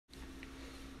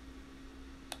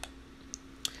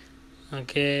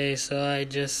Okay, so I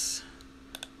just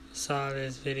saw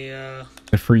this video.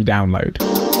 A free download.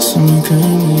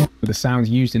 The sounds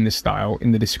used in this style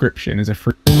in the description is a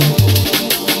free.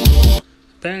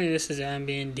 Apparently this is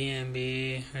ambient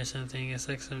DnB or something. It's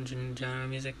like some genre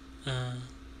music. So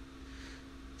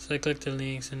I clicked the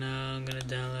links and now I'm gonna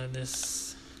download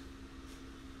this.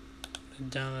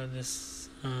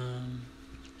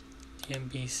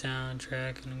 DnB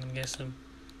soundtrack, and I'm gonna get some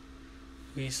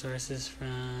resources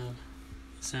from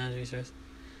sounds resource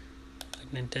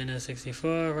like Nintendo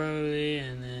 64 probably,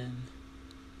 and then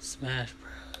Smash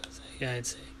Bros. Yeah, I'd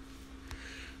say.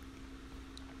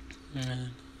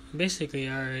 And basically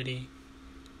I've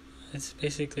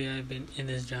been in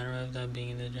this genre without being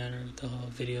in the genre with the whole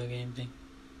video game thing.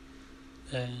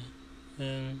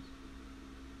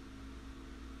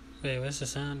 Wait, what's the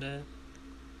sound at?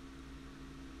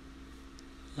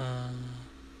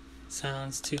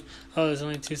 Sounds 2. Oh, there's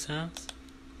only 2 sounds?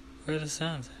 Where are the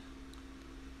sounds at?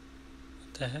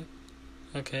 What the heck?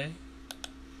 Okay.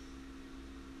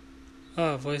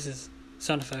 Oh, voices.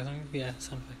 Sound effects. Yeah,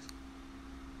 sound effects.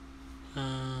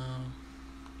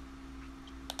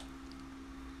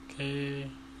 Okay,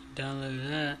 download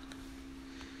that.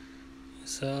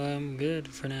 So I'm good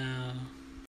for now.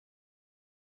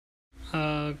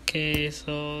 Okay,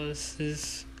 so this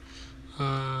is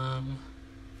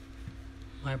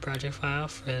my project file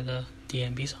for the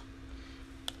DnB song.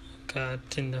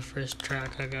 Got in the first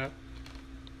track, I got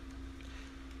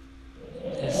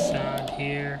this sound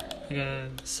here. I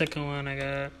got the second one, I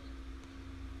got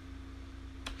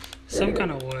some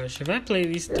kind of whoosh. If I play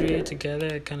these 3 together,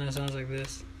 it kind of sounds like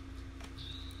this.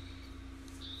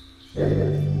 I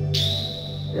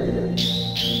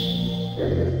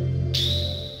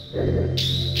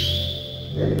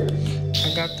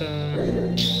got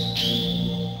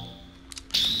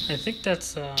I think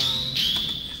that's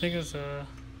it's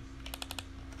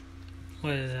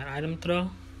what is that, item throw?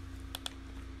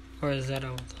 Or is that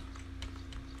a,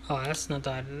 oh, that's not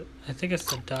that. I think it's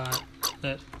the dot.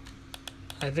 I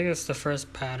think it's the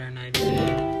first pattern I did.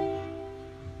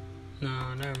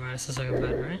 No, never mind, it's the second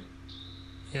pattern, right?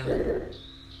 Yeah.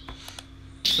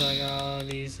 So I got all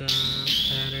these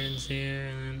patterns here,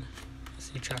 and then let's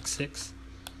see, track 6.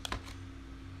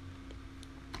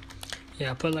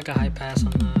 Yeah, I put like a high pass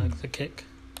on the kick.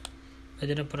 If I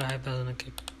didn't put a high pass on the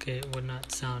kick, it would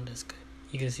not sound as good.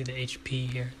 You can see the HP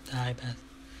here, the high pass.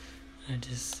 I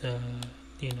just,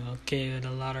 gave it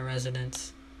a lot of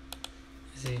resonance.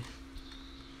 Let's see.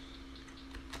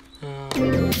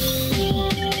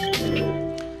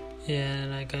 Yeah,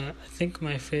 and I think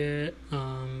my favorite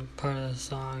part of the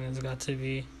song has got to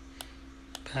be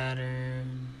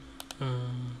pattern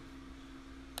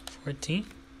 14.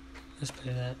 Let's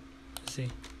play that. Let's see.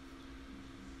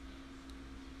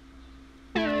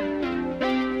 Let's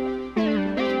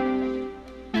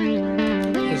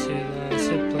see that. Let's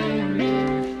hit play over here.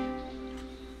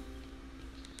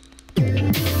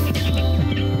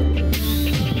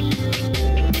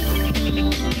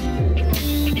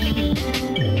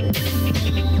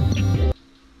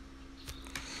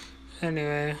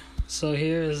 Anyway, so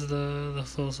here is the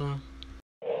full song.